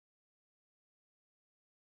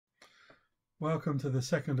Welcome to the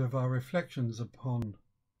second of our reflections upon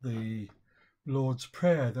the Lord's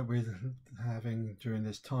Prayer that we're having during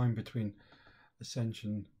this time between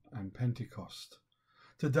Ascension and Pentecost.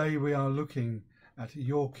 Today we are looking at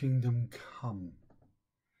Your Kingdom Come.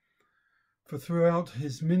 For throughout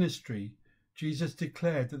his ministry, Jesus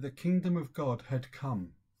declared that the kingdom of God had come.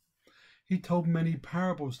 He told many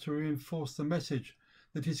parables to reinforce the message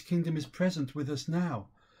that his kingdom is present with us now,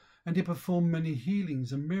 and he performed many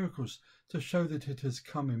healings and miracles to show that it has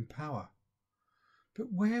come in power.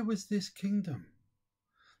 But where was this kingdom?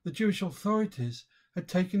 The Jewish authorities had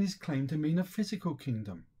taken his claim to mean a physical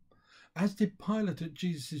kingdom, as did Pilate at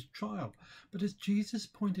Jesus' trial. But as Jesus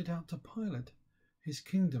pointed out to Pilate, his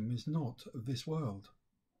kingdom is not of this world.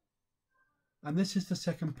 And this is the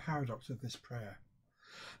second paradox of this prayer,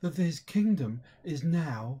 that his kingdom is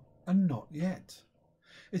now and not yet.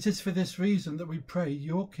 It is for this reason that we pray,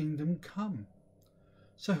 Your kingdom come.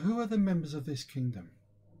 So who are the members of this kingdom?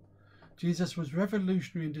 Jesus was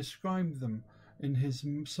revolutionary and described them in his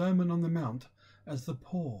Sermon on the Mount as the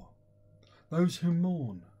poor, those who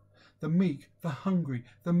mourn, the meek, the hungry,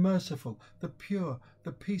 the merciful, the pure,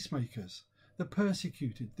 the peacemakers, the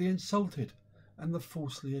persecuted, the insulted, and the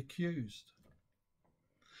falsely accused.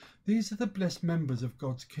 These are the blessed members of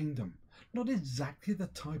God's kingdom, not exactly the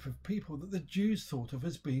type of people that the Jews thought of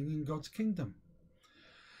as being in God's kingdom.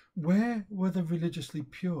 Where were the religiously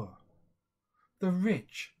pure, the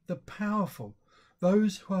rich, the powerful,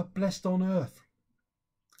 those who are blessed on earth?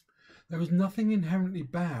 There is nothing inherently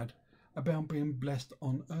bad about being blessed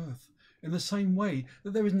on earth, in the same way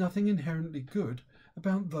that there is nothing inherently good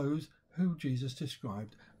about those who Jesus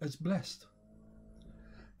described as blessed.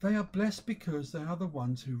 They are blessed because they are the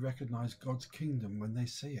ones who recognize God's kingdom when they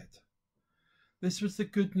see it. This was the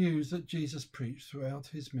good news that Jesus preached throughout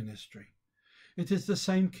his ministry. It is the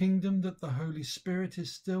same kingdom that the Holy Spirit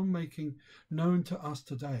is still making known to us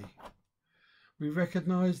today. We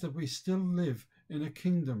recognize that we still live in a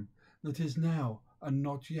kingdom that is now and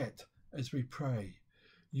not yet as we pray,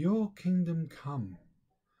 Your kingdom come.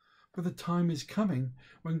 For the time is coming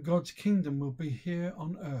when God's kingdom will be here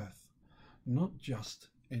on earth, not just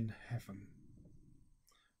in heaven.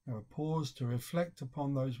 Now a pause to reflect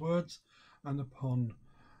upon those words and upon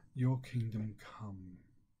Your kingdom come.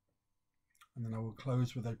 And then I will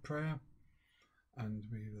close with a prayer, and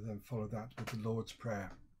we will then follow that with the Lord's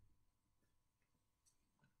Prayer.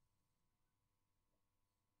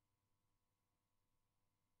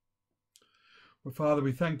 Well, Father,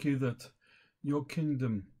 we thank you that Your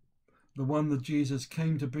kingdom, the one that Jesus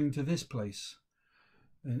came to bring to this place,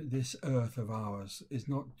 this earth of ours, is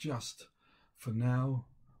not just for now,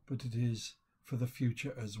 but it is for the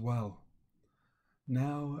future as well.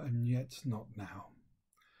 Now and yet not now.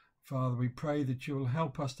 Father, we pray that you will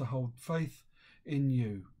help us to hold faith in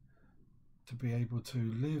you, to be able to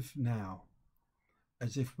live now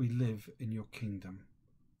as if we live in your kingdom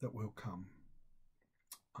that will come.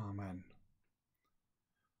 Amen.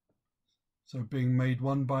 So being made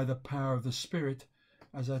one by the power of the Spirit,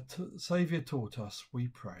 as our Saviour taught us, we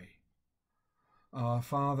pray. Our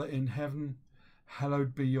Father in heaven,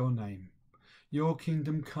 hallowed be your name. Your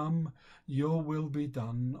kingdom come, your will be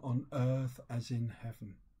done on earth as in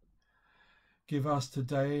heaven. Give us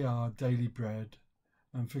today our daily bread,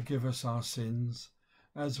 and forgive us our sins,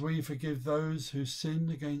 as we forgive those who sin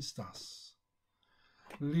against us.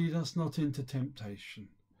 Lead us not into temptation,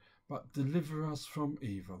 but deliver us from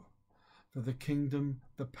evil. For the kingdom,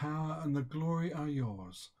 the power, and the glory are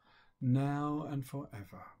yours, now and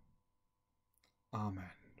forever.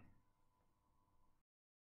 Amen.